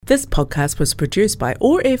This podcast was produced by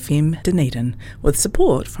OAR FM Dunedin with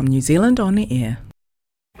support from New Zealand On the Air.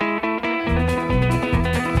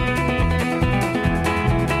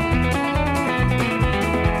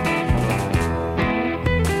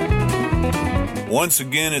 Once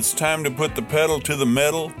again, it's time to put the pedal to the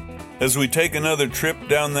metal as we take another trip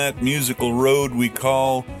down that musical road we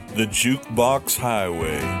call the Jukebox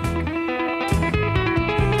Highway.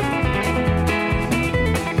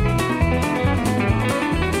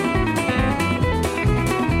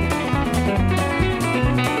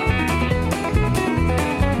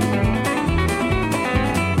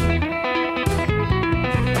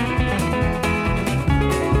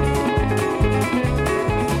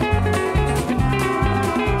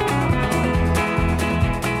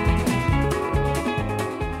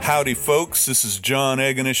 Howdy folks, this is John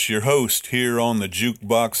Agonish, your host here on the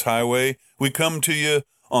Jukebox Highway. We come to you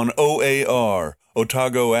on OAR,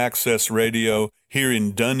 Otago Access Radio, here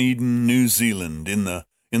in Dunedin, New Zealand, in the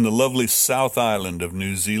lovely South Island of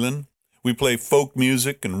New Zealand. We play folk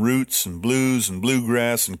music and roots and blues and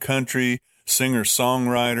bluegrass and country,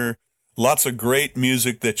 singer-songwriter, lots of great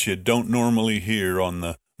music that you don't normally hear on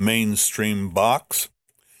the mainstream box.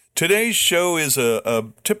 Today's show is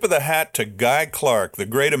a tip of the hat to Guy Clark, the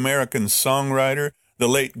great American songwriter, the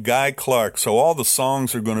late Guy Clark. So all the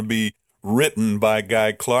songs are going to be written by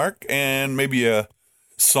Guy Clark and maybe a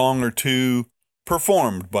song or two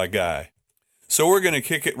performed by Guy. So we're going to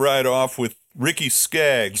kick it right off with Ricky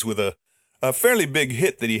Skaggs with a fairly big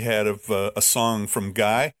hit that he had of a song from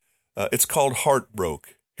Guy. It's called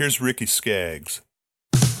Heartbroke. Here's Ricky Skaggs.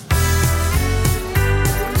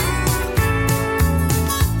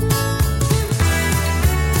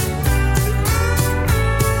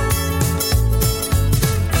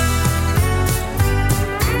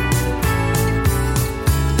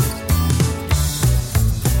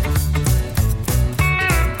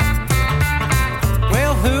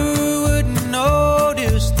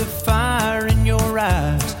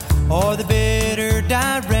 Or the bitter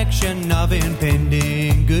direction of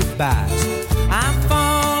impending goodbyes. I'm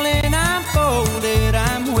falling, I'm folded,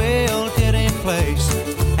 I'm welted in place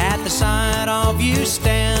at the sight of you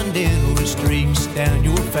standing with streaks down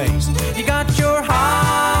your face. You got your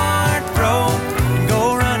heart broke and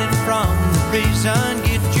go running from the reason.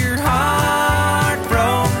 Get your heart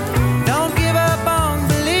broke. Don't give up on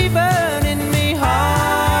believing in me.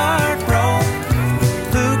 Heart broke.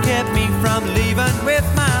 Who kept me from leaving with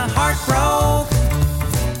my heart broke?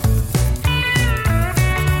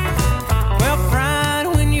 Well, pride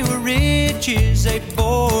when you were rich is a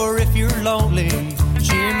bore if you're lonely.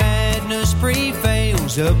 Sheer madness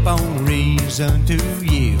prevails upon reason to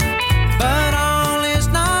yield. But all is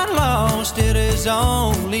not lost, it is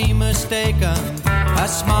only mistaken. A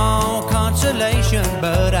small consolation,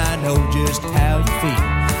 but I know just how you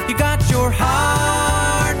feel. You got your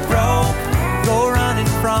heart broke, go running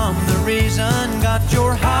from the reason. Got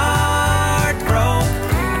your heart broke.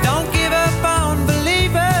 Don't give up on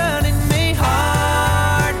believing in me.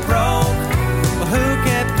 Heart broke. Well, who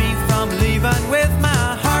kept me from leaving with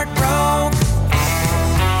my heart broke?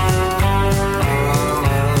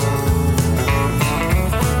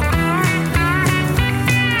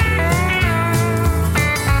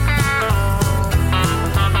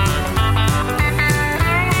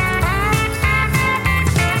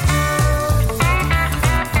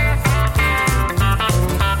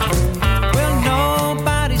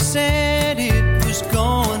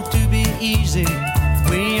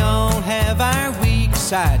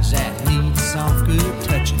 Sides that need some good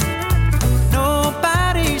touching.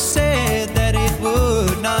 Nobody said that it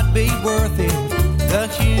would not be worth it. The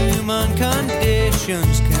human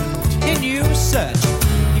conditions continue such.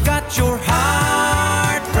 You got your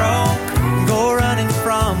heart broke, go running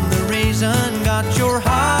from the reason. Got your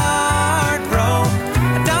heart broke.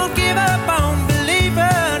 Don't give up on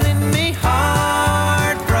believing in me.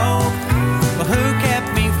 Heart broke. Well, who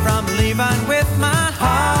kept me from leaving with my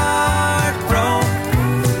heart broke?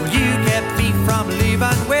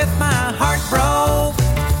 With my heart broke,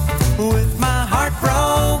 with my heart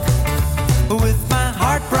broke, with my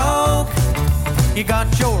heart broke. You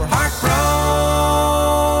got your heart broke.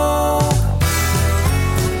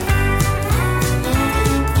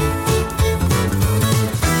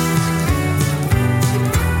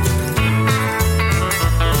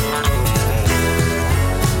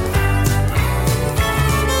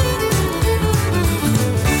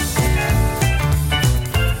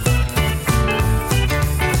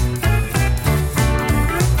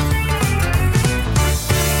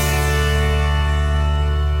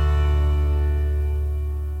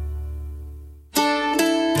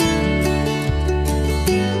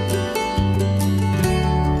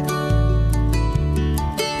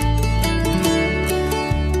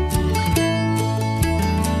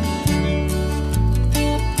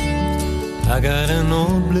 I got an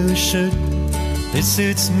old blue shirt, it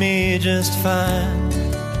suits me just fine.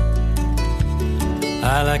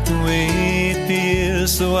 I like the way it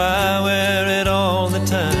feels, so I wear it all the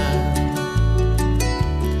time.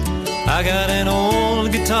 I got an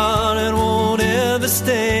old guitar that won't ever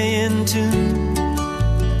stay in tune.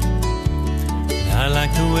 I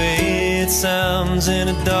like the way it sounds in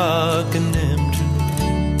a dark and empty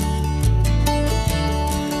room.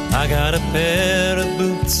 I got a pair of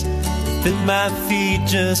boots that fit my feet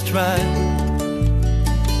just right.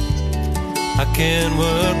 I can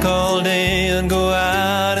work all day and go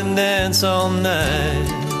out and dance all night.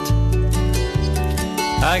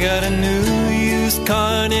 I got a new used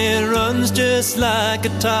car and it runs just like a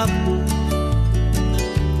top.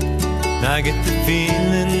 I get the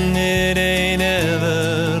feeling it ain't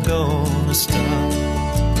ever gonna stop.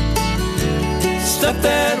 Stuff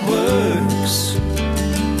that works,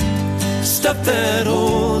 stuff that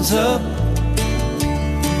holds up,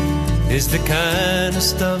 is the kind of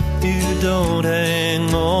stuff you don't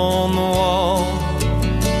hang on the wall.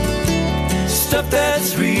 Stuff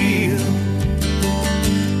that's real,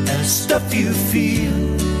 and stuff you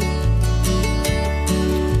feel,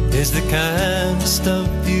 is the kind of stuff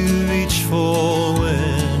you reach for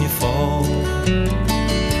when you fall.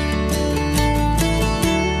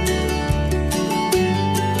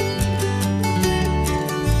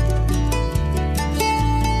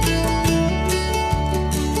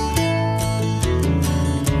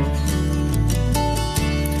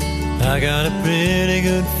 I got a pretty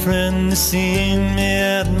good friend to see me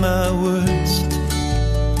at my worst.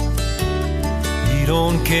 He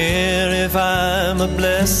don't care if I'm a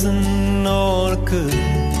blessing or a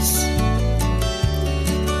curse.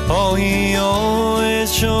 Oh, he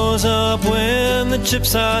always shows up when the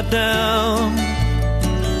chips are down.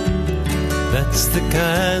 That's the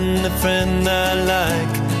kind of friend I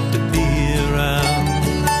like to be around.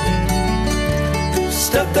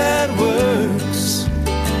 Stuff that works,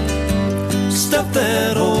 stuff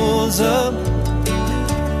that holds up,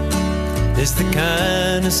 is the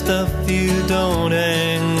kind of stuff you don't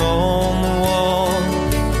hang on the wall.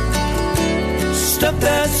 Stuff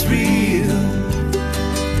that's real,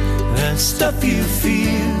 that stuff you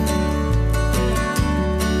feel,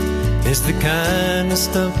 is the kind of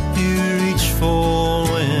stuff you reach for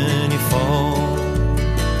when you fall.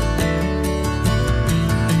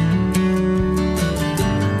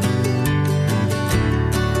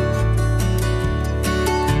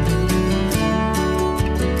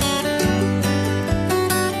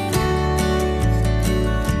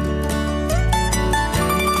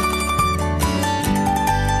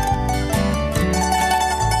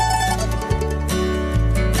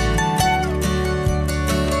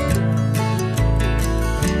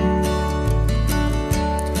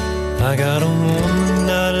 I got a woman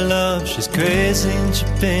I love, she's crazy and she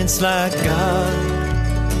paints like God.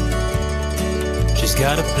 She's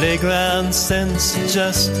got a playground sense of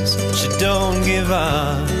justice, she don't give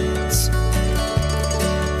odds.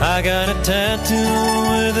 I got a tattoo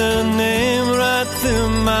with her name right through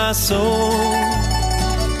my soul,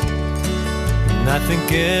 and I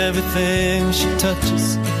think everything she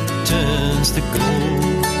touches turns to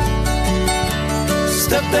gold.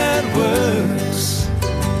 Stuff that works,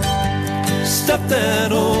 stuff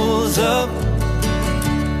that holds up,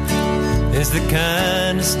 is the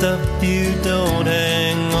kind of stuff you don't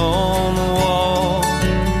hang on the wall.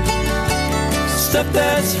 Stuff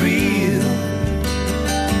that's real,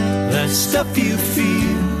 that stuff you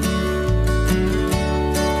feel,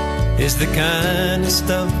 is the kind of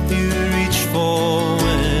stuff you reach for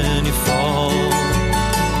when you fall.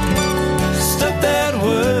 Stuff that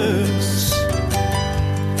works,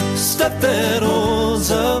 stuff that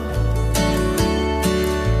holds up,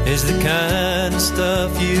 is the kind of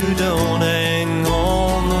stuff you don't hang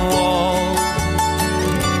on the wall.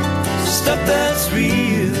 Stuff that's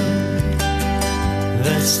real,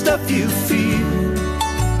 that stuff you feel,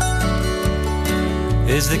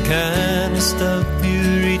 is the kind of stuff you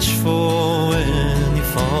reach for when you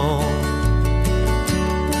fall.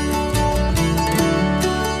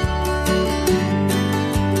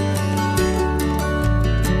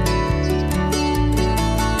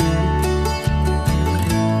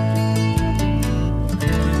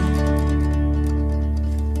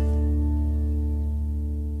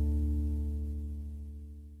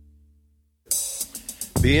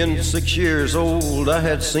 Being 6 years old, I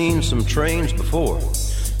had seen some trains before,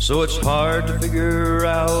 so it's hard to figure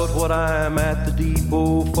out what I'm at the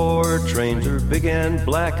depot for. Trains are big and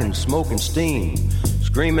black and smoking steam,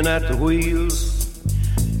 screaming at the wheels.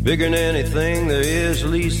 Bigger than anything there is, at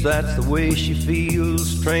least that's the way she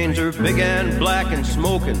feels. Trains are big and black and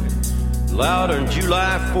smoking, louder than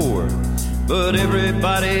July 4. But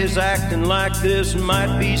everybody's acting like this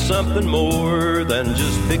might be something more than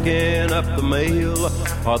just picking up the mail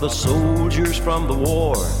or the soldiers from the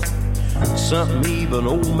war. Something even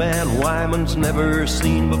old man Wyman's never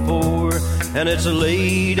seen before. And it's a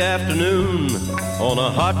late afternoon on a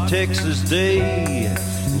hot Texas day,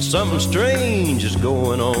 and something strange is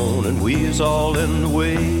going on, and we is all in the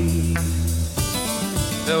way.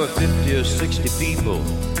 There were 50 or 60 people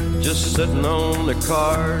just sitting on their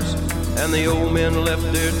cars, and the old men left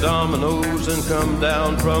their dominoes and come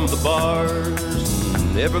down from the bars.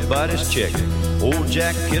 And everybody's checking. Old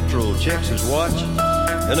Jack Kittrell checks his watch,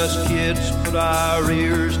 and us kids put our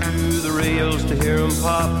ears to the rails to hear them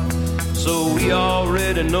pop. So we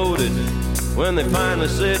already noted when they finally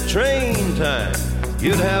said train time.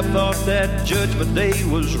 You'd have thought that Judgment Day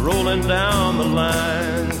was rolling down the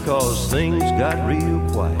line, 'cause things got real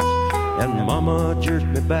quiet and Mama jerked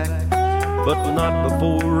me back, but not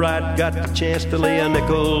before I'd got the chance to lay a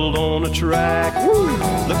nickel on the track. Woo!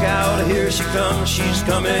 Look out, here she comes, she's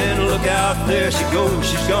coming. Look out, there she goes,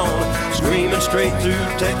 she's gone, screaming straight through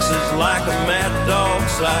Texas like a mad dog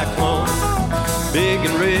cyclone. Big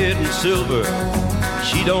and red and silver,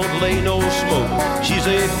 she don't lay no smoke. She's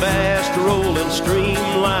a fast rolling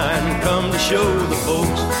streamline, come to show the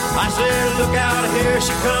folks. I said, look out, here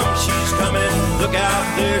she comes, she's coming. Look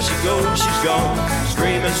out, there she goes, she's gone,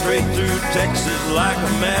 screaming straight through Texas like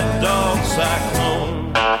a mad dog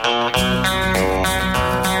cyclone.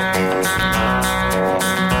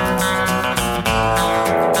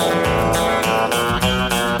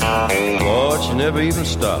 Lord, she never even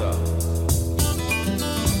stopped.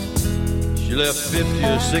 She left 50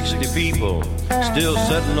 or 60 people still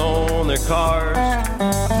sitting on their cars,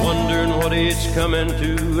 wondering what it's coming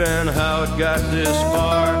to and how it got this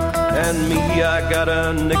far. And me, I got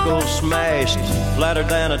a nickel smashed, flatter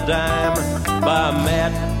than a dime, by a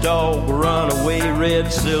mad dog runaway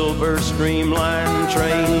red silver streamline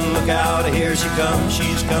train. Look out, here she comes,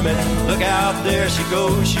 she's coming. Look out, there she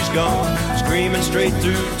goes, she's gone, screaming straight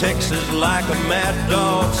through Texas like a mad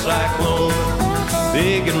dog cyclone.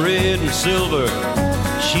 Big and red and silver,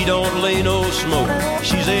 she don't lay no smoke.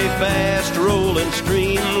 She's a fast rolling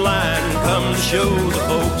streamline, come to show the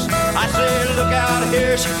folks. I say, look out,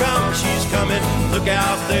 here she comes, she's coming. Look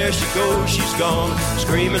out, there she goes, she's gone,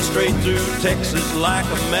 screaming straight through Texas like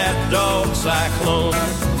a mad dog cyclone.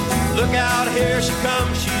 Look out, here she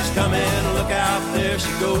comes, she's coming. Look out, there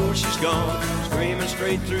she goes, she's gone, screaming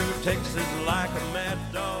straight through Texas like a mad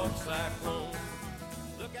dog cyclone.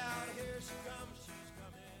 Look out, here she comes, she's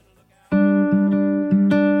coming.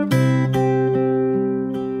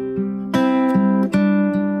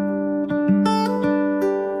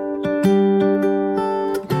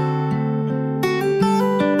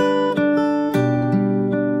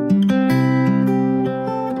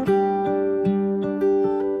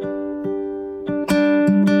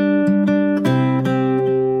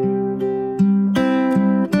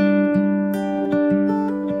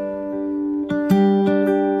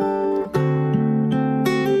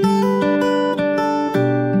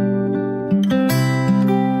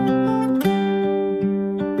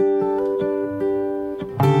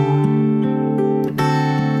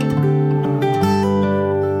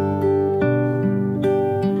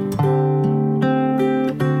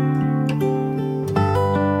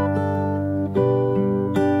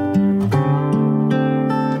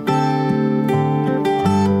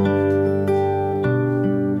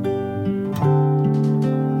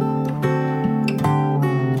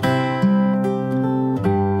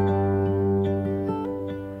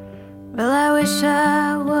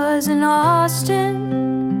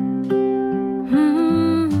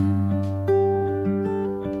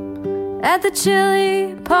 At the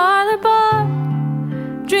chili parlor bar,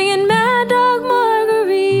 drinking Mad Dog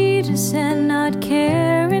margaritas and not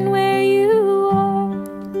caring where you are.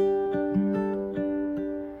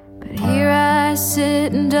 But here I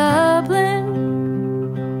sit in Dublin,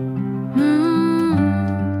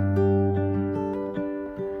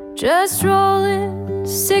 just rolling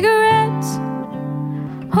cigarettes,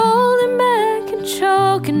 holding back and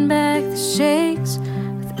choking back the shakes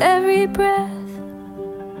with every breath.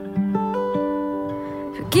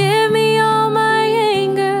 Forgive me all my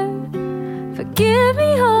anger, forgive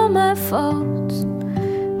me all my faults.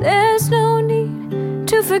 There's no need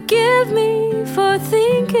to forgive me for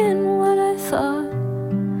thinking what I thought.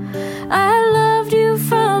 I loved you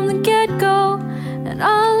from the get-go, and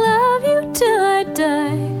I'll love you till I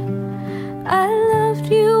die. I loved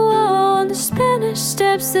you on the Spanish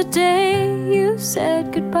Steps the day you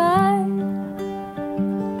said goodbye.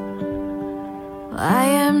 I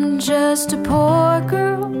am just a poor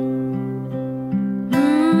girl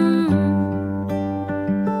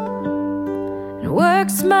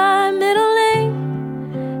that's my middle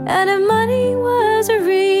name. And if money was a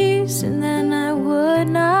reason, then I would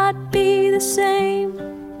not be the same.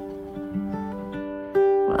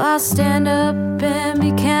 Well, I'll stand up and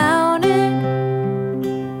be counted.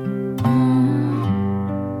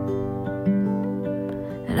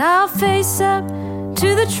 And I'll face up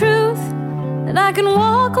to the truth that I can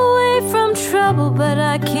walk away from trouble, but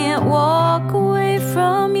I can't walk away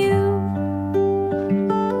from you.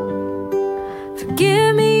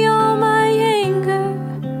 Forgive me all my anger,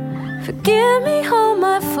 forgive me all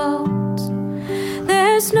my faults.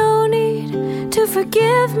 There's no need to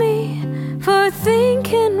forgive me for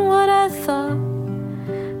thinking what I thought.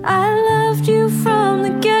 I loved you from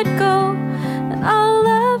the get-go, and I'll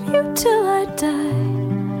love you till I die.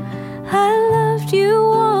 I loved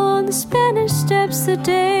you on the Spanish Steps the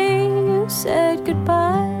day you said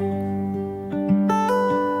goodbye.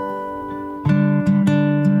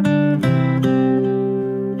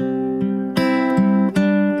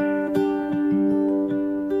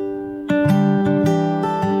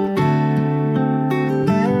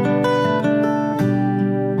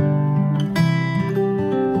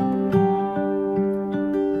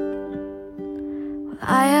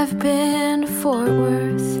 I have been to Fort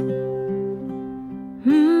Worth,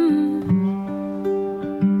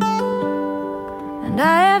 and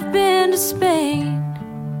I have been to Spain,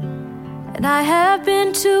 and I have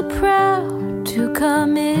been too proud to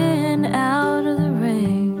come in out of the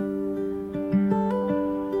rain.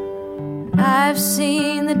 I've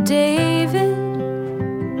seen the David,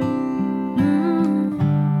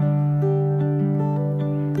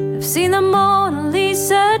 I've seen the Mona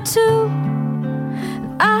Lisa too.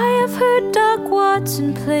 I have heard Doc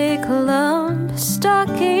Watson play Columbus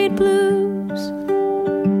Stockade Blues.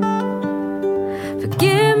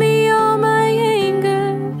 Forgive me all my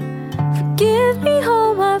anger, forgive me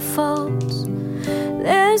all my faults.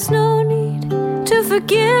 There's no need to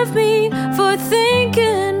forgive me for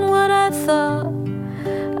thinking what I thought.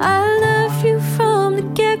 I loved you from the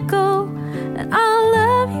get-go, and I'll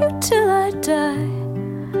love you till I die.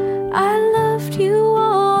 I loved you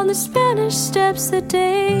on the Spanish Steps the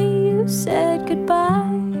day you said goodbye.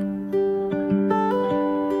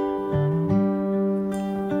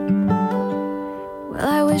 Well,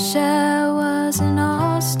 I wish I was in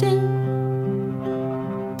Austin,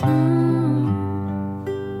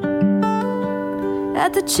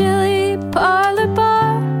 at the Chili Parlor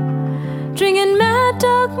Bar, drinking Mad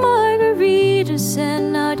Dog margaritas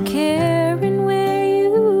and not caring where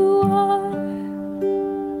you are.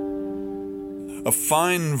 A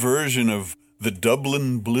fine version of the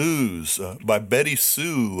Dublin Blues by Betty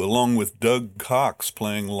Sue, along with Doug Cox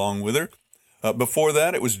playing along with her. Before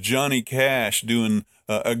that, it was Johnny Cash doing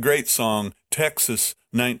a great song, Texas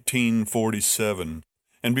 1947.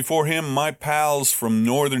 And before him, my pals from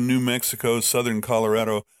northern New Mexico, southern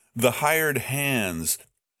Colorado, the Hired Hands.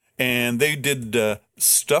 And they did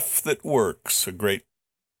Stuff That Works, a great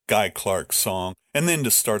Guy Clark song. And then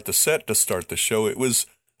to start the set, to start the show, it was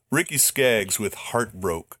Ricky Skaggs with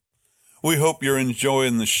Heartbroke. We hope you're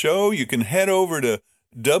enjoying the show. You can head over to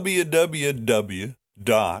www.oar.org.nz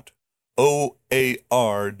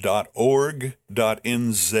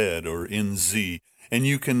or NZ, and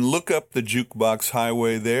you can look up the Jukebox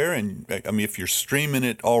Highway there. And I mean, if you're streaming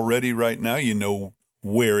it already right now, you know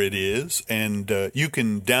where it is, and you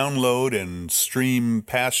can download and stream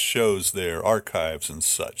past shows there, archives and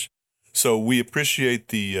such. So we appreciate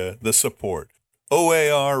the support.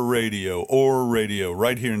 OAR Radio, OR Radio,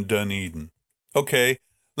 right here in Dunedin. Okay,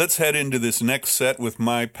 let's head into this next set with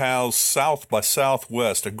my pals South by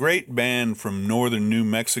Southwest, a great band from northern New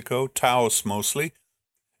Mexico, Taos mostly,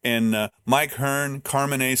 and Mike Hearn,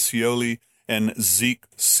 Carmen Acioli, and Zeke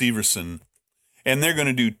Severson. And they're going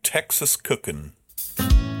to do Texas Cookin'.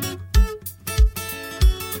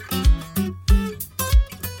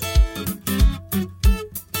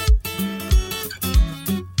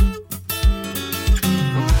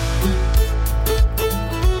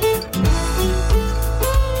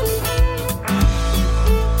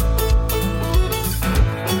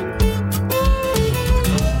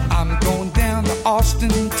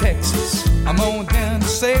 Austin, Texas. I'm on down to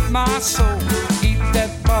save my soul. Eat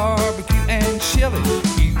that barbecue and chili.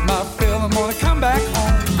 Eat my fill, I'm gonna come back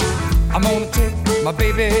home. I'm gonna take my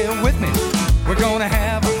baby with me. We're gonna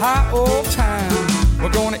have a high old time.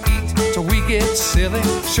 We're gonna eat till we get silly.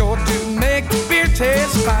 Sure to make the beer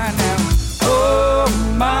taste fine now. Oh,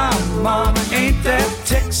 my mama, ain't that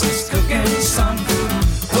Texas cooking something?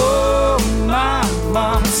 Oh, my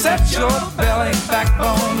mama, set your belly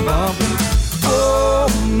backbone bumping. Oh,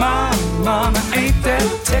 my mama, ain't that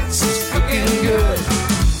Texas cooking good?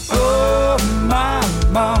 Oh, my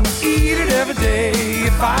mama. every day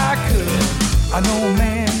if I could. I know a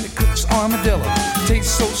man that cooks armadillo,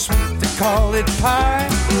 tastes so sweet they call it pie.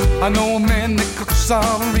 I know a man that cooks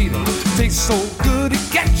Salarito, tastes so good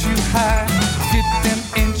it gets you high. Get them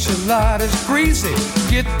enchiladas greasy,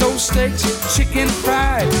 get those steaks chicken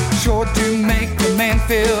fried. Sure do make a man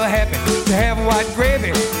feel happy to have white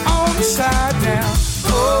gravy on the side now.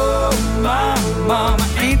 Oh, my mama,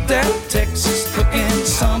 ain't that Texas cooking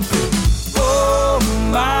something? Oh,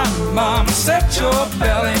 my mama, set your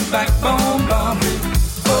belly backbone bumping.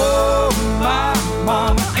 Oh, my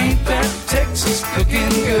mama, ain't that Texas cooking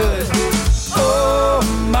good? Oh,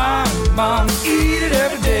 my mama, eat it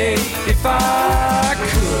every day if I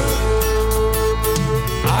could.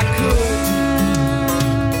 I could.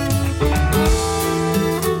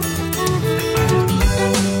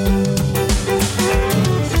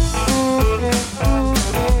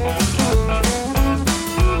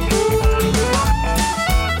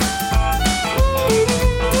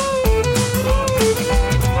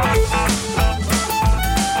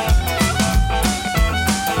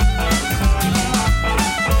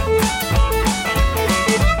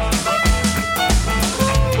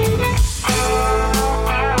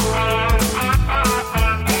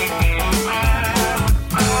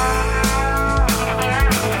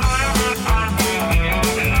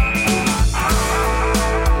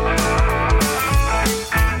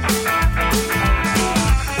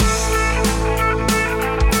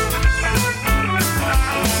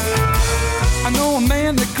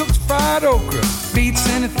 Okra beats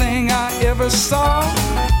anything I ever saw.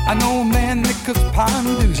 I know a man that cooks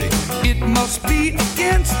pandoozy, it must be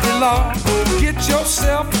against the law. Get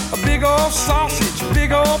yourself a big old sausage,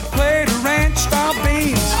 big old plate of ranch-style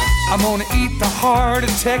beans. I'm gonna eat the heart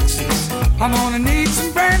of Texas, I'm gonna need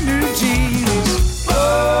some brand new jeans.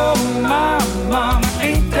 Oh, my mama,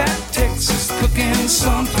 ain't that Texas cooking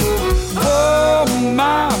something? Oh,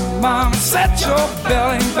 my mama, set your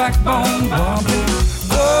belly backbone bumping.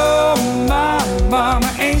 Oh, my mama,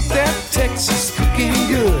 ain't that Texas cooking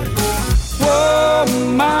good? Whoa,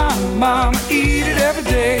 my mama, eat it every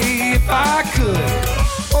day if I could.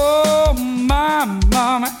 Oh, my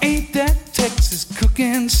mama, ain't that Texas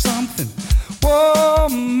cooking something? Whoa,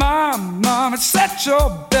 my mama, set your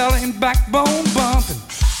belly and backbone bumping.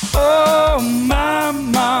 Oh, my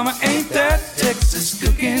mama, ain't that Texas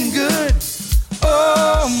cooking good?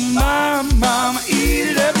 Oh, my mama, eat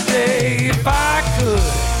it every day if I could.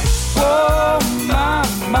 Oh, my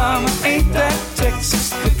mama, ain't that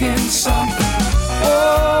Texas cooking something?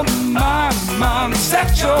 Oh, my mama,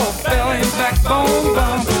 set your belly backbone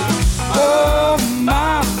bumping. Oh,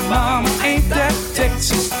 my mama, ain't that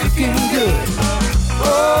Texas cooking good?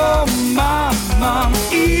 Oh, my mama,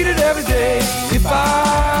 eat it every day if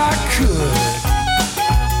I could.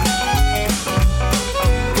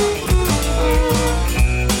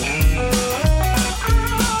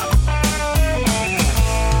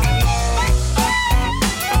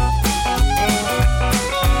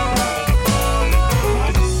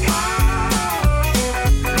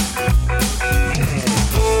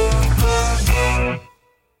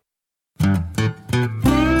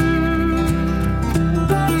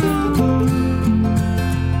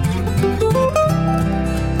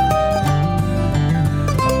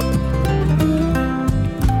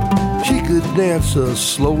 Dance a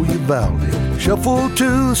slow Uvalde, shuffle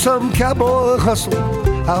to some cowboy hustle.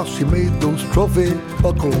 How she made those trophy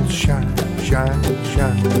buckles shine, shine,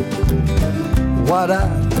 shine.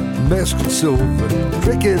 Wide-eyed, mesquite silver,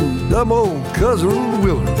 tricking dumb old cousin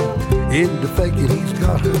Willard into thinking he's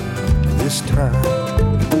got her this time.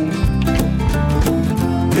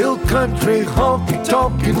 Hill country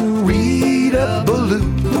honky-tonkin' Rita Ballou,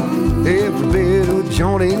 every bit of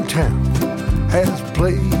Johnny in town has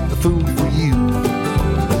played the fool for you.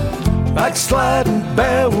 Backsliding,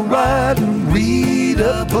 barrel riding,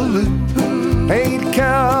 Rita Ballou ain't a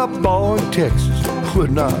cowboy in Texas,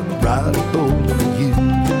 would not ride a bull for you.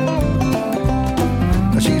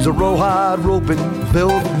 Now she's a rawhide roping,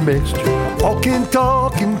 velvet mixture, walking,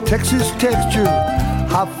 talking, Texas texture,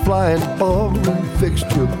 high-flying, foreign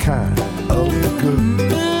fixture kind of good.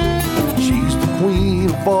 She's the queen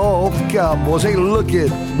of all the cowboys. Hey, look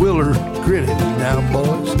at Willard grinning now,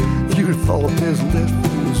 boys. You'd have thought there's less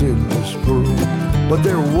fools in this world, but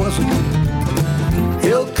there wasn't.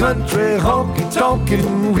 Hill country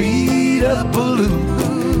honky-tonkin' Rita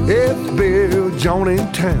Ballou, every beer John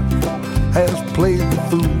in town has played the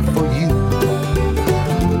fool for you.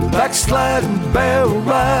 Backsliding, barrel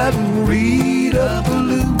riding Rita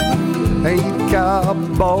Ballou ain't a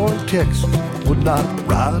cowboy in Texas, would not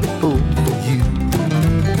ride a bull for you.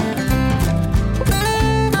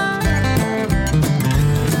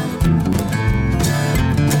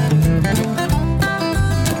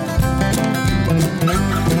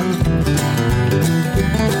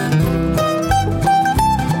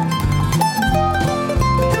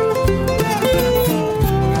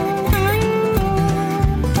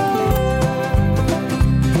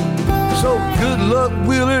 But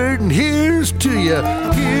Willard, and here's to you.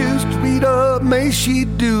 Here's to Rita, may she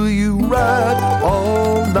do you right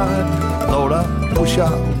all night. Lord, I wish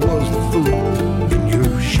I was the fool in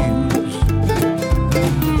your shoes.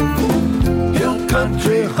 Hill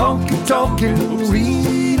country, honky-tonkin',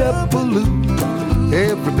 Rita Ballou.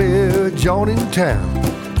 Every bear John in town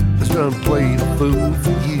has done played a fool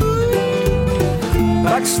for you.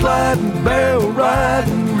 Backsliding, barrel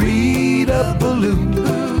riding, Rita Ballou.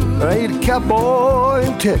 There ain't a cowboy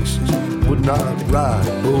in Texas would not ride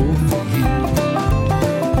a bull for you.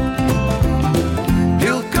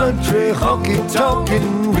 Hill country,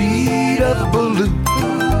 honky-tonkin', Rita Ballou.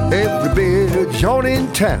 Every bear John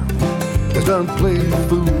in town has done played a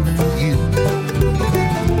fool for you.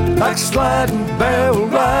 Backsliding, barrel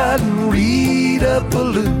riding, Rita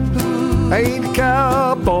Ballou. Ain't a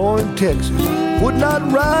cowboy in Texas would not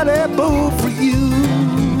ride a bull for you.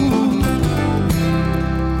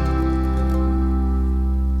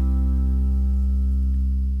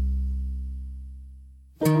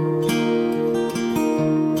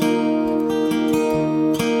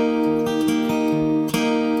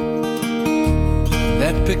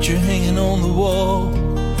 That picture hanging on the wall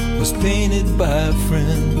was painted by a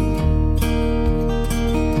friend.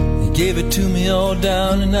 He gave it to me all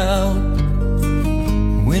down and out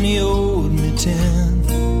when he owed me 10.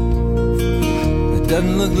 It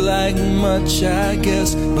doesn't look like much, I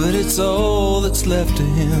guess, but it's all that's left to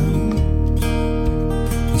him.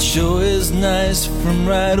 It sure is nice from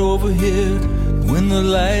right over here when the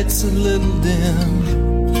light's a little dim.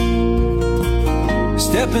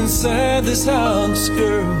 Step inside this house,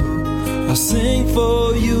 girl, I'll sing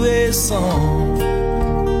for you a song.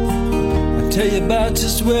 I'll tell you about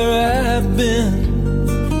just where I've been.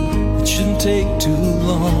 It shouldn't take too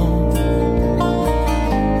long.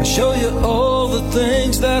 I'll show you all the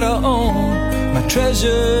things that I own, my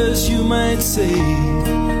treasures you might say.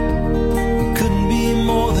 It couldn't be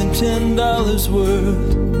more than $10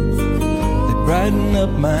 worth. They brighten up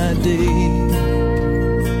my day.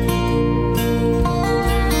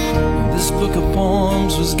 This book of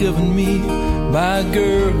poems was given me by a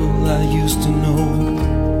girl I used to know.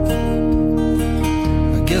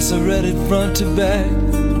 I guess I read it front to back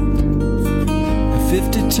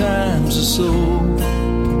 50 times or so.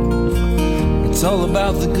 It's all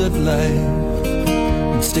about the good life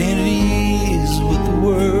and staying at ease with the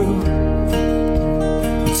world.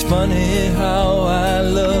 It's funny how I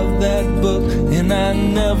love that book and I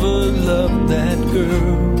never loved that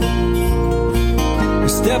girl.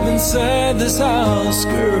 Step inside this house,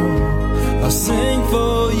 girl, I'll sing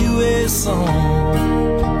for you a song.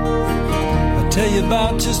 I'll tell you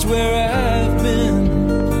about just where I've been.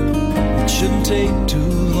 It shouldn't take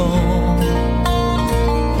too long.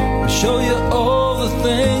 I'll show you all the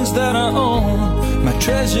things that I own, my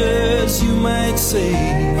treasures you might say.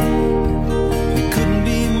 It couldn't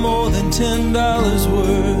be more than $10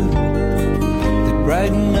 worth. They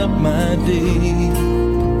brighten up my day.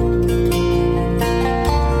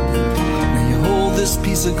 This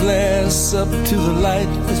piece of glass up to the light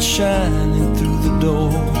that's shining through the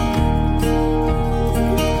door.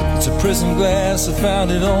 It's a prism glass, I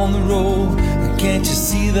found it on the road. And can't you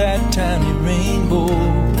see that tiny rainbow?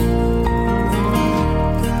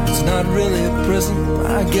 It's not really a prism,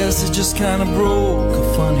 I guess it just kind of broke a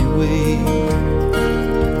funny way.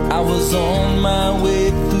 I was on my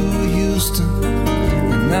way through Houston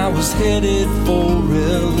and I was headed for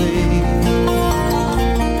LA.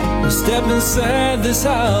 Step inside this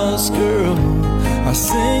house, girl, I'll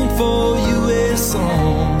sing for you a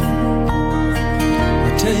song.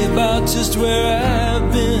 I'll tell you about just where I've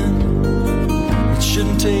been. It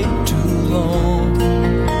shouldn't take too long.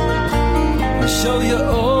 I'll show you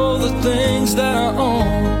all the things that I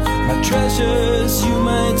own, my treasures you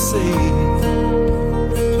might say.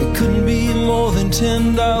 It couldn't be more than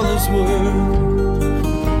 $10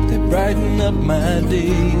 worth. They brighten up my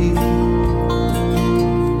day.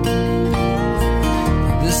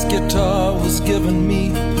 This guitar was given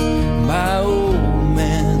me by old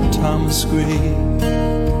man Thomas Gray.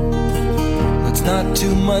 It's not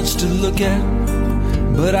too much to look at,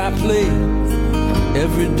 but I play it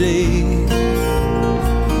every day.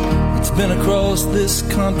 It's been across this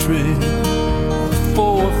country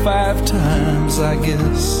 4 or 5 times, I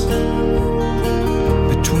guess.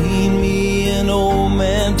 Between me and old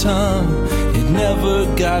man Tom, it never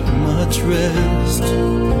got much rest.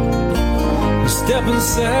 Step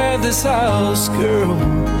inside this house, girl,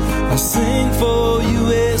 I'll sing for you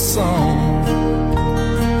a song.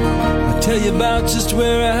 I'll tell you about just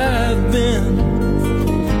where I've been.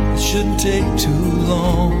 It shouldn't take too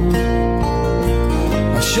long.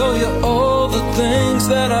 I'll show you all the things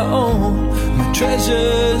that I own, my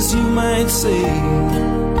treasures, you might say.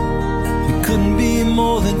 It couldn't be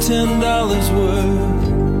more than $10 worth.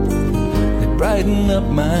 They brighten up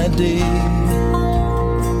my day.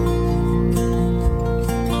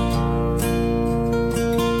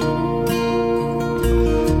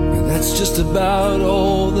 And that's just about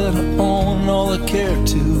all that I own, all I care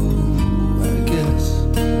to, I guess.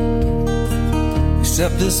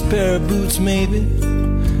 Except this pair of boots, maybe,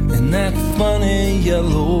 and that funny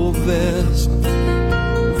yellow vest,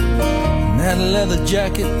 and that leather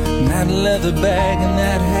jacket, and that leather bag, and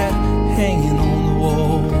that hat hanging on the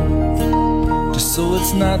wall. Just so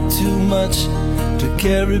it's not too much to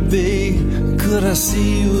carry, babe, could I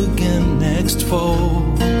see you again next fall?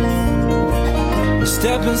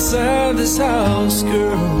 Step inside this house,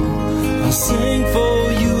 girl, I'll sing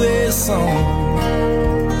for you a song.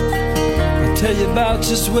 Tell you about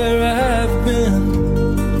just where I've been.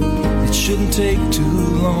 It shouldn't take too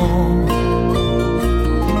long.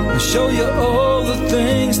 I'll show you all the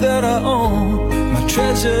things that I own, my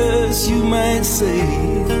treasures, you might say.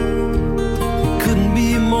 It couldn't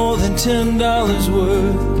be more than $10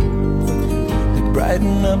 worth. They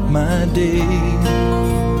brighten up my day.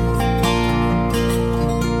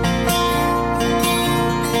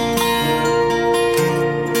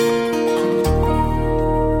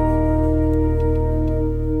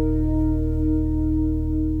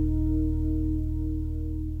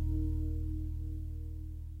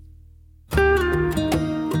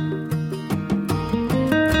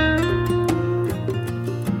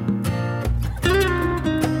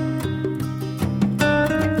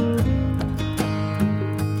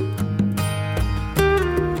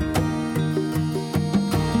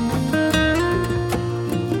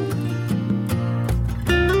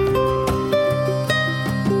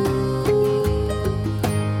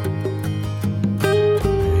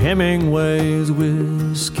 Hemingway's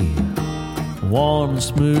whiskey, warm and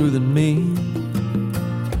smooth and mean.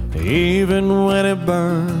 Even when it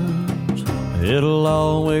burns, it'll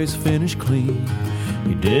always finish clean.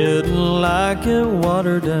 He didn't like it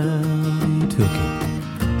watered down. He took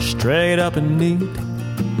it straight up and neat.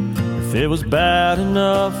 If it was bad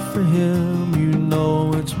enough for him, you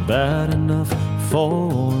know it's bad enough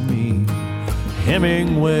for me.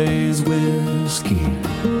 Hemingway's whiskey.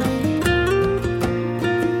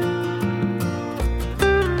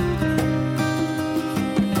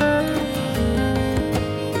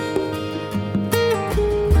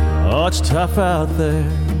 Oh, it's tough out there.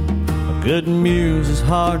 A good muse is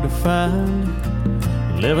hard to find.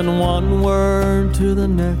 Living one word to the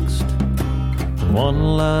next, one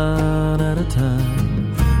line at a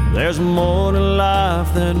time. There's more to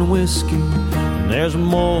life than whiskey, and there's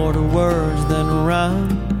more to words than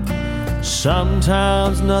rhyme.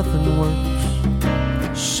 Sometimes nothing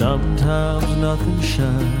works, sometimes nothing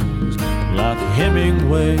shines like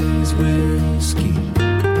Hemingway's whiskey.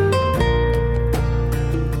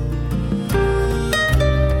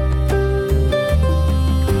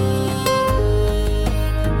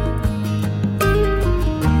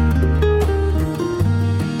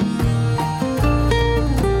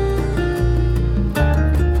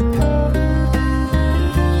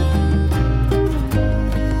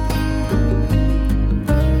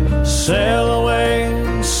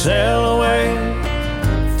 Sail away,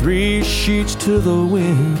 3 sheets to the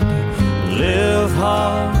wind. Live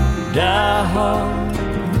hard, die hard,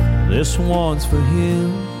 this one's for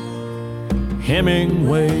him.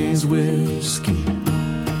 Hemingway's whiskey,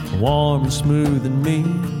 warm and smooth and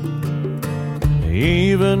mean.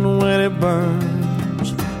 Even when it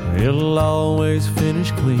burns, it'll always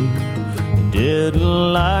finish clean. He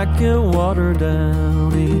didn't like it watered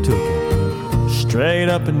down. He took it straight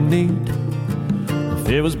up and neat.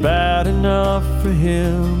 If it was bad enough for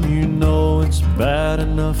him, you know it's bad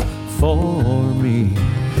enough for me.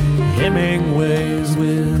 Hemingway's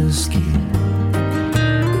whiskey.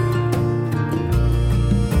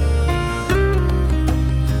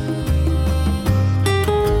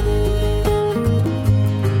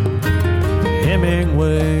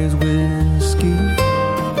 Hemingway's whiskey.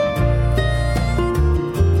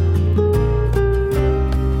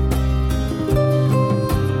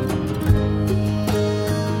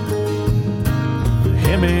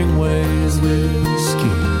 Hemingway's whiskey.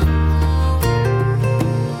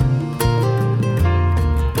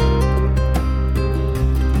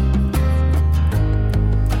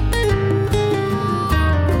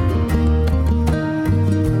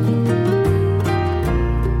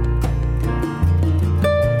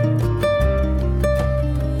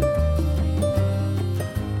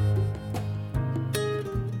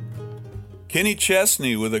 Kenny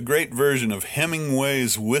Chesney with a great version of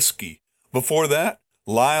Hemingway's Whiskey. Before that,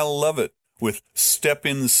 Lyle Lovett with Step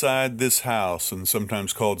Inside This House, and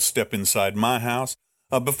sometimes called Step Inside My House.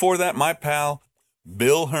 Before that, my pal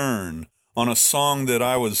Bill Hearn on a song that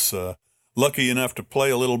I was lucky enough to play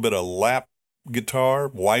a little bit of lap guitar,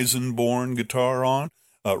 Weisenborn guitar on,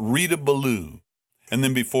 Rita Ballou. And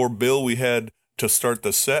then before Bill, we had, to start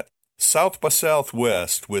the set, South by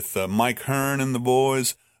Southwest with Mike Hearn and the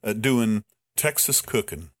boys doing Texas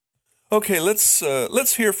Cookin'. Okay,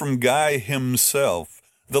 let's hear from Guy himself,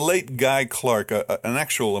 the late Guy Clark, an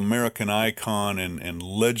actual American icon and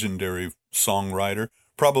legendary songwriter,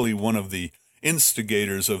 probably one of the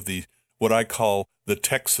instigators of what I call the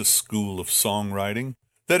Texas School of Songwriting.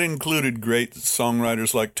 That included great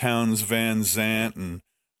songwriters like Townes Van Zandt and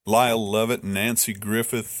Lyle Lovett and Nancy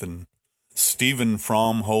Griffith and Stephen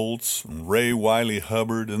Fromholtz and Ray Wiley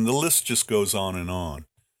Hubbard, and the list just goes on and on.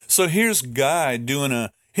 So here's Guy doing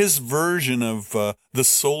his version of The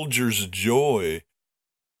Soldier's Joy,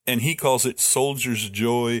 and he calls it Soldier's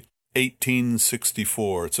Joy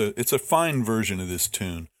 1864. It's a fine version of this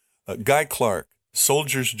tune. Guy Clark,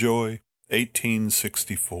 Soldier's Joy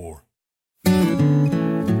 1864.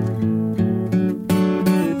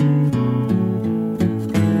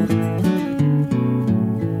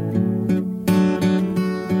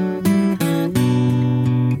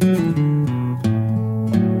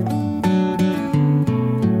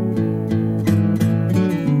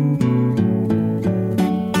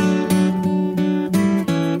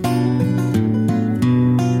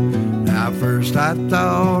 I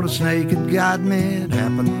thought a snake had got me, it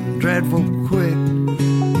happened dreadful quick.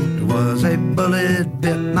 There was a bullet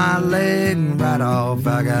bit my leg, and right off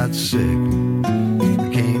I got sick. I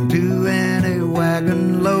came to in a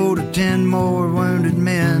wagon load of 10 more wounded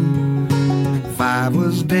men. 5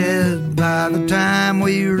 was dead by the time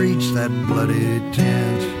we reached that bloody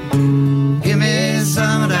tent. Give me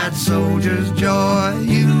some of that soldier's joy,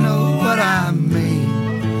 you know what I mean.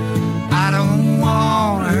 I don't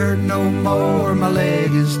want to hurt no more, my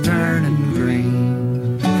leg is turning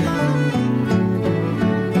green.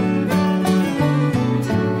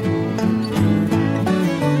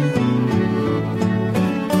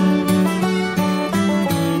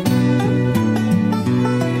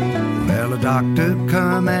 Well, the doctor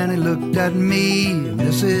come and he looked at me, and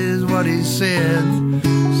this is what he said.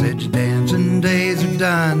 Said your dancing days are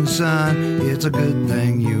done, son, it's a good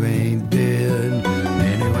thing you ain't dead.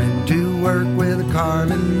 To work with a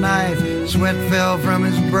carving knife, sweat fell from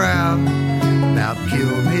his brow. About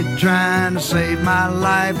killed me trying to save my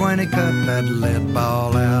life when he cut that lead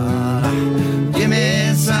ball out. Give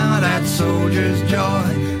me some of that soldier's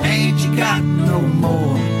joy, ain't you got no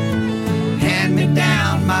more? Hand me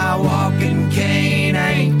down my walking cane,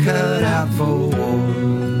 I ain't cut out for war.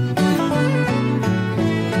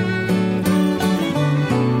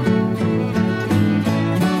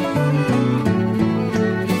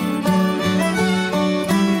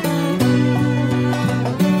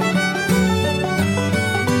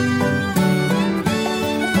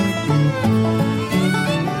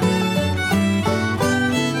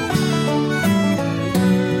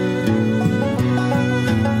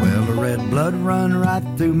 Run right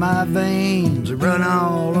through my veins, it run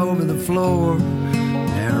all over the floor,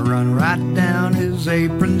 and it run right down his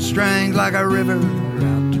apron strings like a river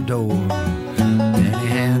out the door. Then he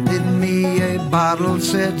handed me a bottle,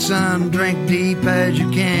 said, son, drink deep as you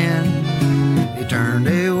can. He turned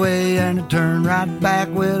away and he turned right back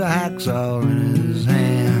with a hacksaw in his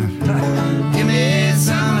hand. Give me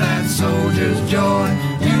some of that soldier's joy,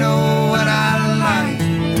 you know what I like.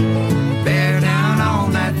 Bear down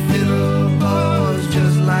on that fiddle,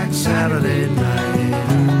 just like Saturday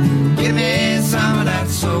night. Give me some of that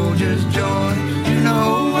soldier's joy, you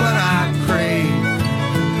know what I crave.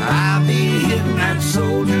 I'll be hitting that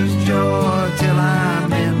soldier's joy till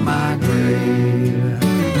I'm in my grave.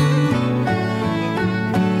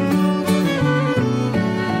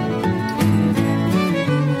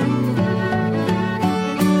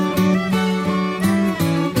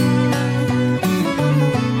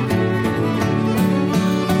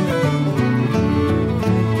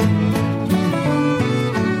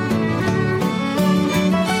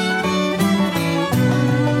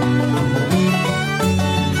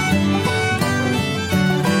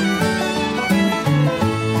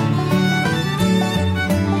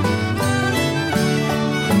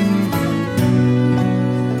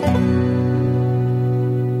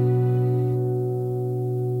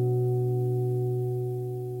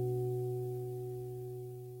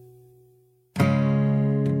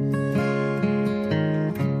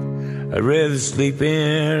 I'd rather sleep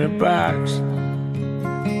in a box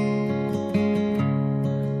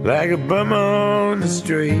like a bum on the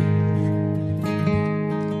street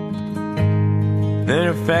than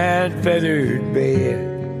a fat feathered bed.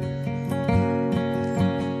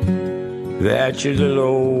 That's your little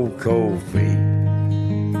old cold feet.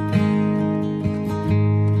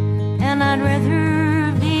 And I'd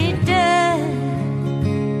rather be dead,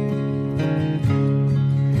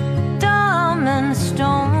 dumb and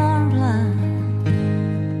stone blind,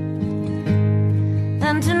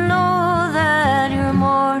 than to know that your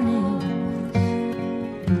mornings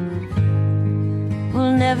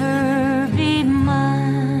will never be mine.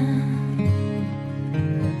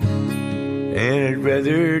 And I'd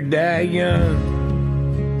rather die young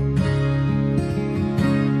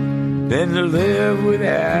than to live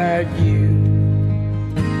without you.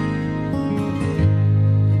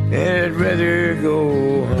 And I'd rather go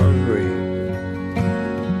hungry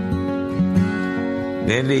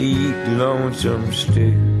than to eat lonesome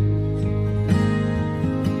stew.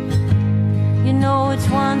 You know it's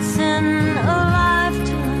once in a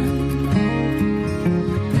lifetime,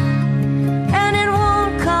 and it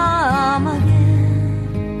won't come again.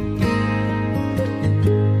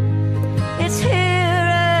 It's here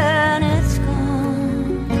and it's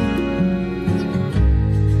gone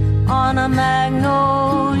on a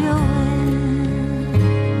magnolia wind.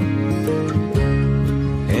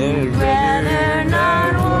 And I'd Rather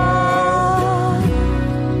not walk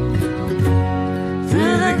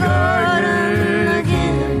through the garden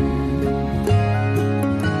again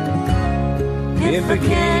if I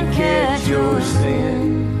can't catch your sin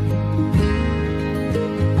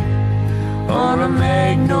on a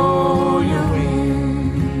magnolia wind.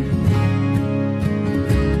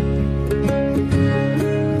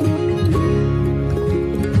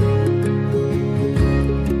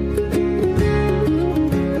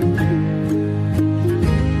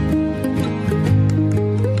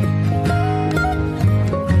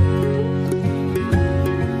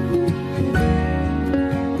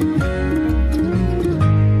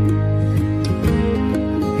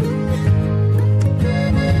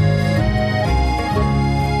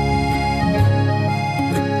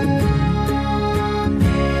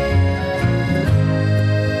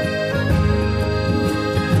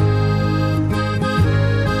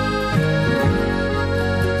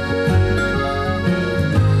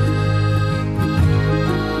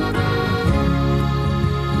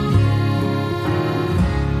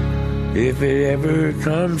 if it ever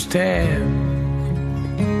comes time,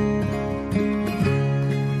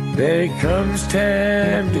 then it comes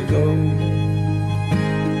time to go.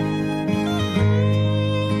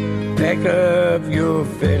 Pack up your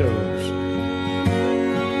fiddles,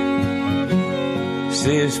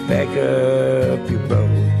 sis, pack up your bow.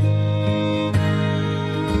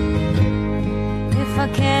 If I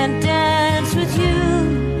can't dance with you,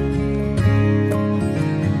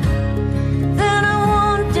 then I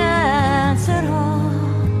won't dance at all.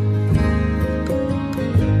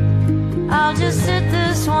 I'll just sit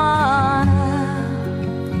this one out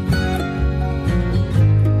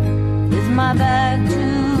with my back to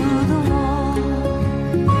the wall,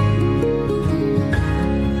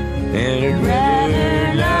 and I'd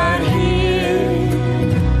rather not hear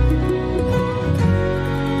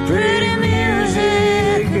pretty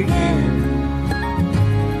music again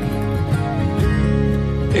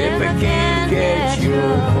if I can't catch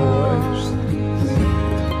your voice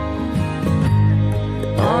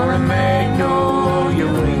on a magnolia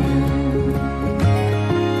wing.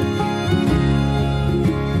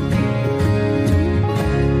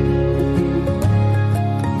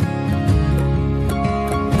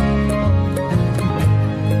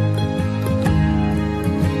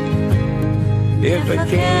 If I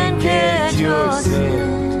can't catch your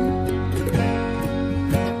scent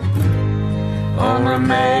on a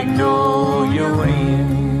magnolia wind.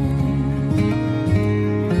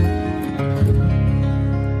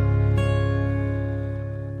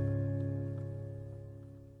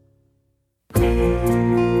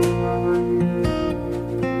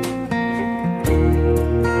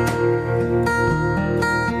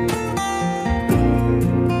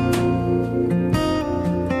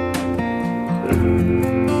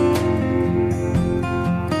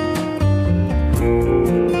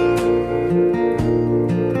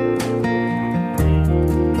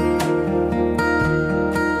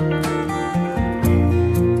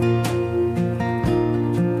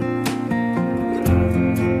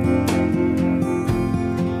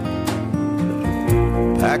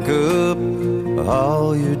 Pack up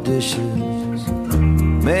all your dishes,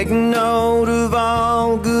 make a note of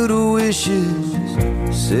all good wishes,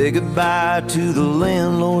 say goodbye to the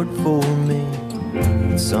landlord for me.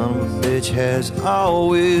 That son of a bitch has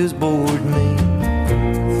always bored me.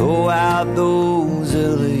 Throw out those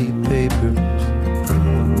LA papers,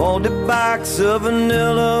 moldy box of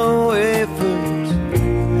vanilla wafers.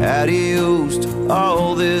 Adios to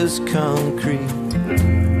all this concrete.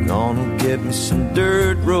 Gonna get me some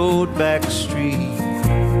dirt road back street.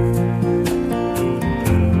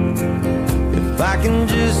 If I can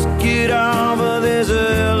just get off of this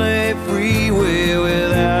LA freeway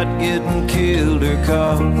without getting killed or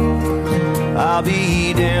caught, I'll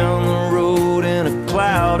be down the road in a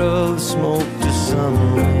cloud of smoke to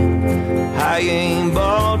some land. I ain't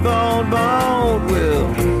bald.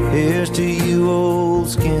 Well, here's to you, old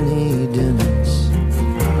skinny Dennis.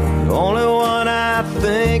 The only one I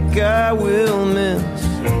think I will miss.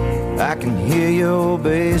 I can hear your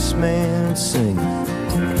bass man singing,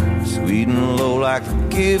 sweet and low like the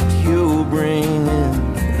gift you're bringing.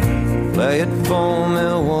 Play it for me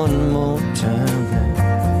one more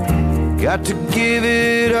time. Got to give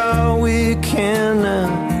it all we can now.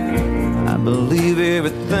 I believe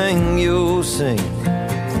everything you're saying.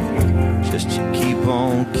 Just you keep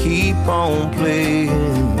on playing.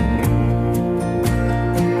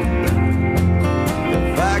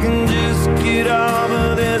 If I can just get off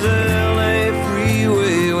of this LA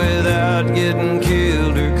freeway without getting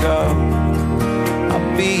killed or caught,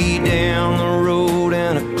 I'll be down the road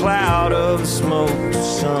in a cloud of smoke to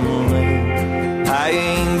some land. I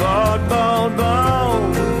ain't bought.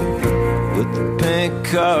 Put the pink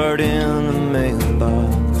card in the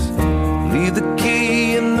mailbox. Leave the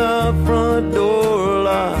key in the front door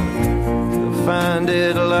lock. You'll find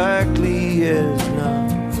it likely as not.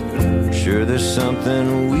 Sure there's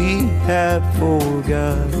something we had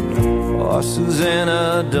forgot. Oh,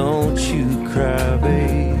 Susanna, don't you cry,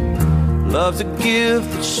 babe. Love's a gift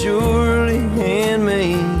that's surely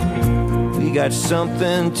handmade. We got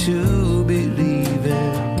something to believe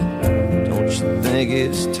in. Don't you think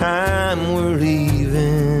it's time we're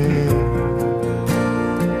leaving?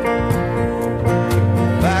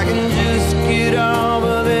 If I can just get off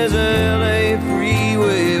of this LA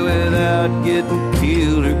freeway without getting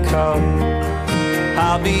killed or caught,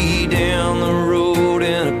 I'll be down the road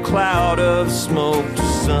in a cloud of smoke to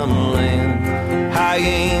some land. I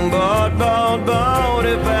ain't bought.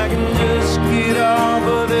 If I can just get off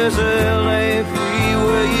of this LA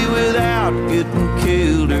freeway without getting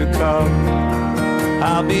killed or caught,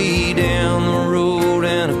 I'll be down the road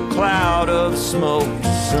in a cloud of smoke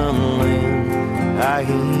to some land. I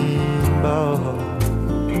ain't bought.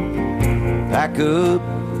 Pack up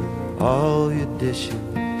all your dishes.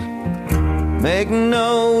 Make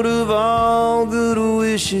note of all good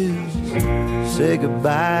wishes. Say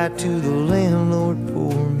goodbye to the landlord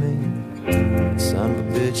for me. Son of a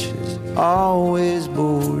bitch has always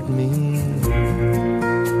bored me.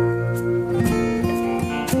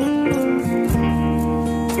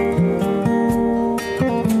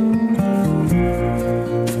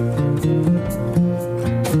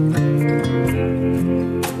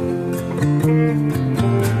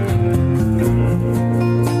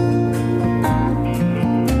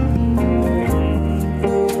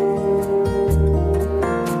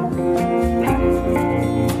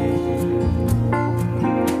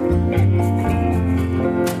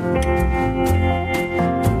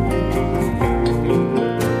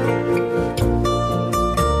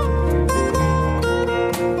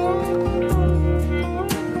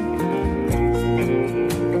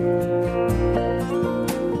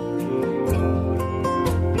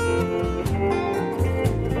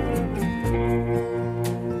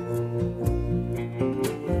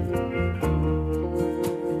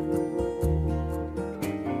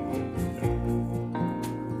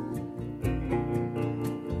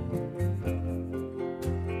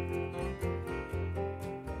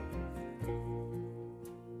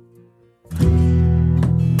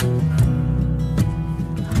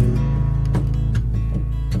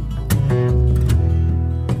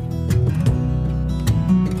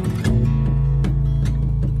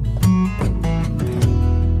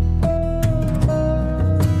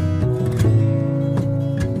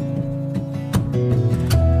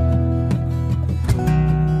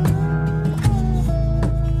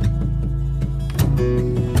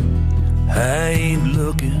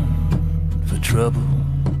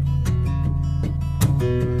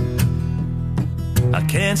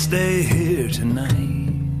 Stay here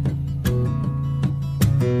tonight.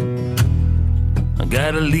 I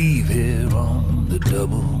gotta leave here on the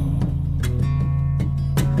double.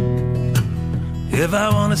 If I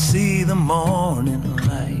wanna see the morning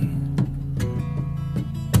light,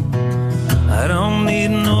 I don't need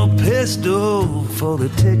no pistol for the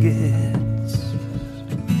tickets.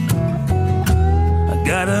 I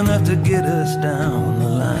got enough to get us down the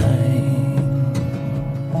line.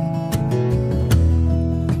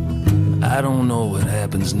 I I don't know what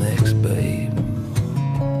happens next, babe.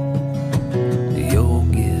 Your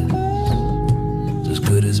guess is as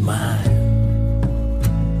good as mine.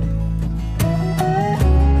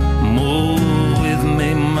 Move with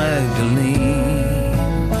me, Magdalene.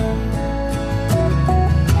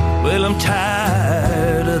 Well, I'm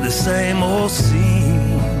tired of the same old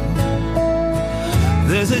scene.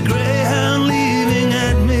 There's a Greyhound leaving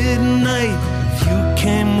at midnight. If you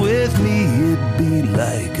came with me, it'd be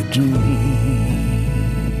like a dream.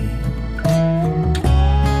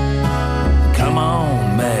 Come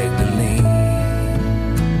on, Magdalene.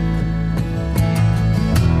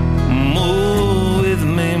 Move with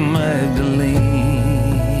me, Magdalene.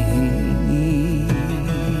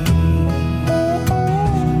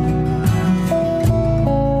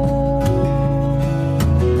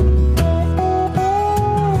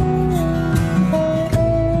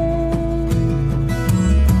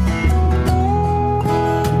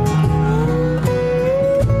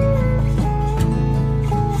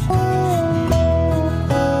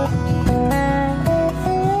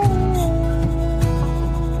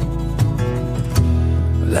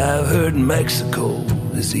 I've heard Mexico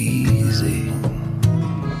is easy.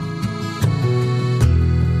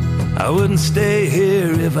 I wouldn't stay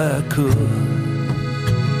here if I could.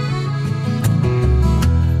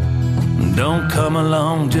 Don't come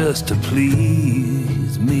along just to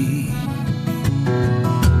please me.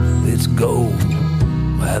 Let's go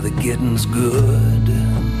while the getting's good.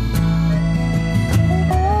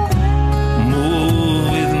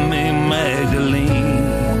 Move with me, Magdalene.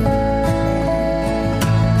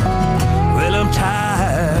 I'm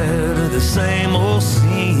tired of the same old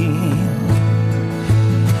scene.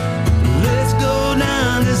 Let's go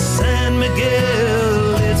down to San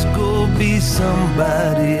Miguel. Let's go be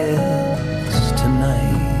somebody else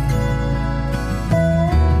tonight.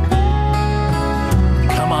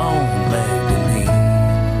 Come on, Magdalene.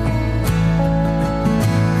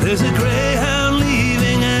 There's a Greyhound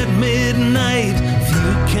leaving at midnight. If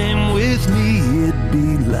you came with me, it'd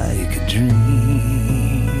be like a dream.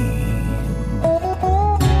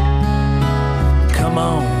 Come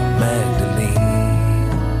on, Magdalene.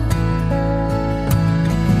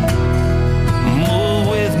 Move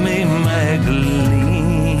with me, Magdalene.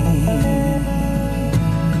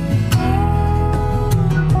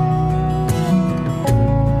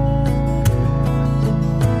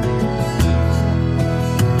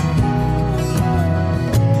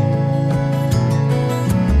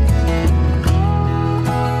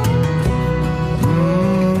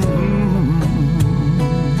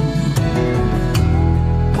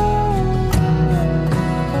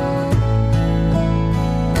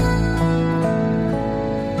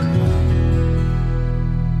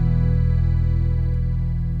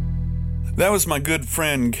 That was my good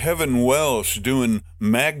friend Kevin Welsh doing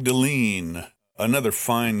Magdalene, another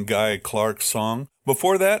fine Guy Clark song.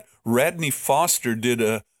 Before that, Radney Foster did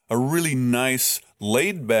a really nice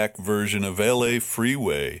laid-back version of L.A.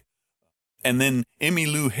 Freeway. And then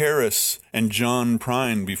Emmylou Harris and John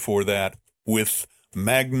Prine before that with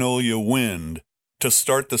Magnolia Wind. To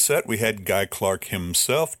start the set, we had Guy Clark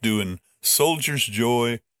himself doing Soldier's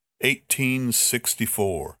Joy,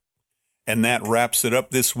 1864. And that wraps it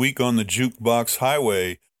up this week on the Jukebox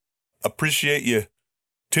Highway. Appreciate you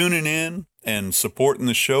tuning in and supporting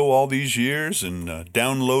the show all these years and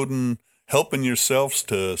downloading, helping yourselves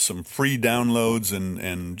to some free downloads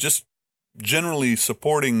and just generally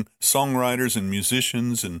supporting songwriters and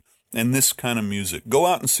musicians and this kind of music. Go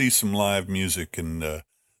out and see some live music and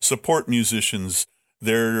support musicians.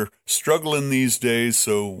 They're struggling these days,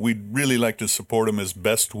 so we'd really like to support them as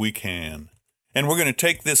best we can. And we're going to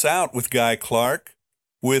take this out with Guy Clark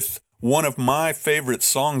with one of my favorite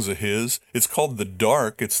songs of his. It's called The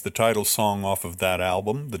Dark. It's the title song off of that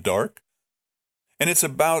album, The Dark. And it's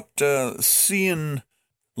about seeing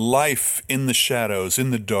life in the shadows,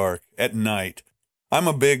 in the dark, at night. I'm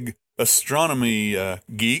a big astronomy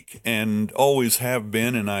geek and always have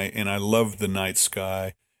been, and I love the night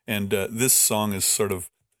sky. And this song is sort of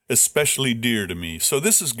especially dear to me. So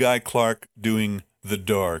this is Guy Clark doing The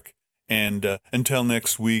Dark. And until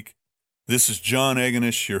next week, this is John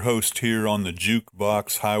Agonish, your host here on the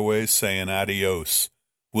Jukebox Highway, saying adios.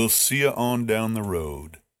 We'll see you on down the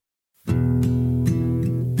road.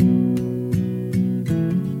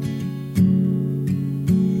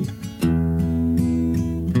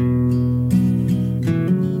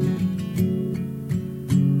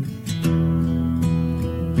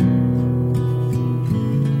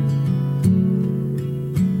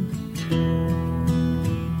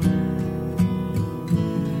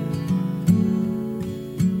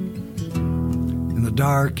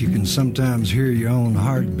 Dark, you can sometimes hear your own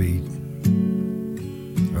heartbeat.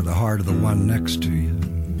 or the heart of the one next to you.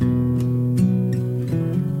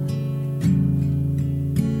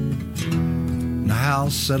 The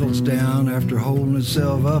house settles down after holding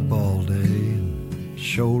itself up all day.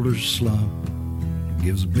 Shoulders slump,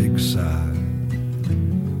 gives a big sigh.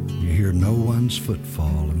 You hear no one's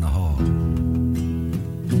footfall in the hall.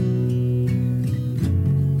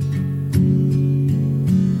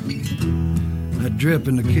 That drip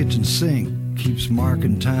in the kitchen sink keeps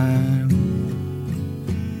marking time.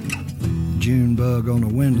 June bug on the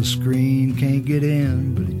window screen can't get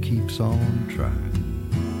in, but it keeps on trying.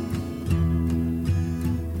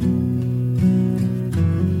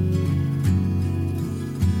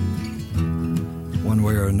 One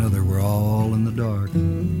way or another, we're all in the dark.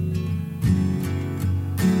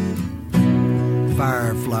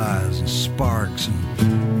 Fireflies and sparks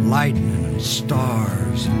and lightning and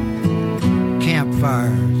stars,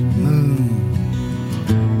 campfires, moon,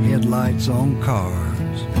 headlights on cars,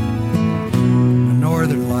 the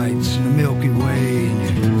northern lights in the Milky Way,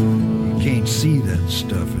 and you can't see that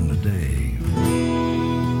stuff in the day.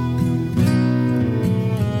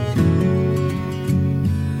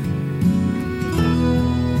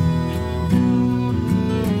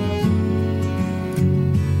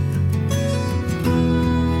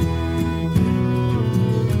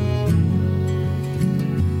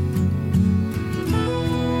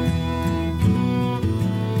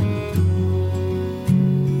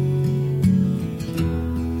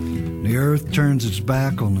 The earth turns its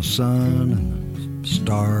back on the sun, and the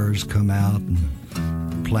stars come out, and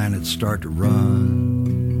the planets start to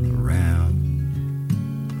run around.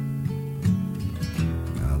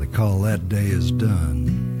 Now they call that day is done,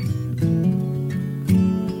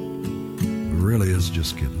 but really it's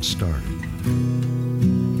just getting started.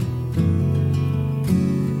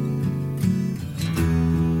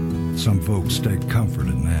 Some folks take comfort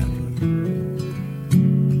in that.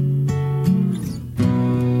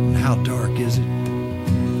 How dark is it?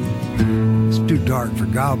 It's too dark for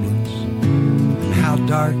goblins. And how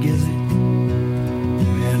dark is it?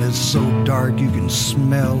 Man, it's so dark you can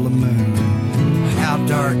smell the moon. How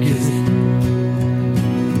dark is it?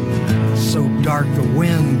 It's so dark the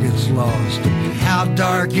wind gets lost. How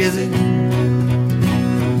dark is it?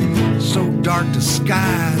 So dark the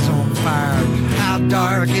sky's on fire. How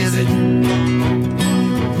dark is it?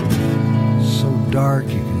 So dark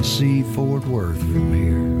you can see Fort Worth from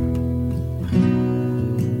here.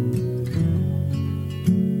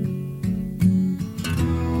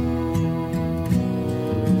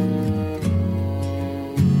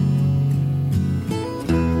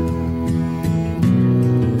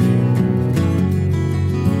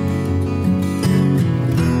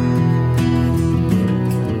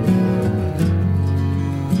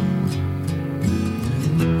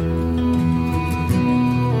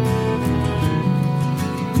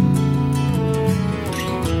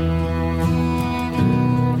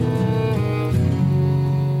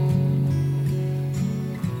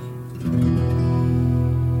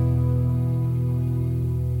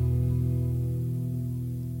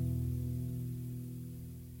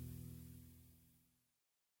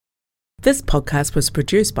 This podcast was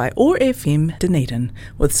produced by OAR FM Dunedin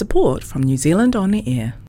with support from New Zealand On the Air.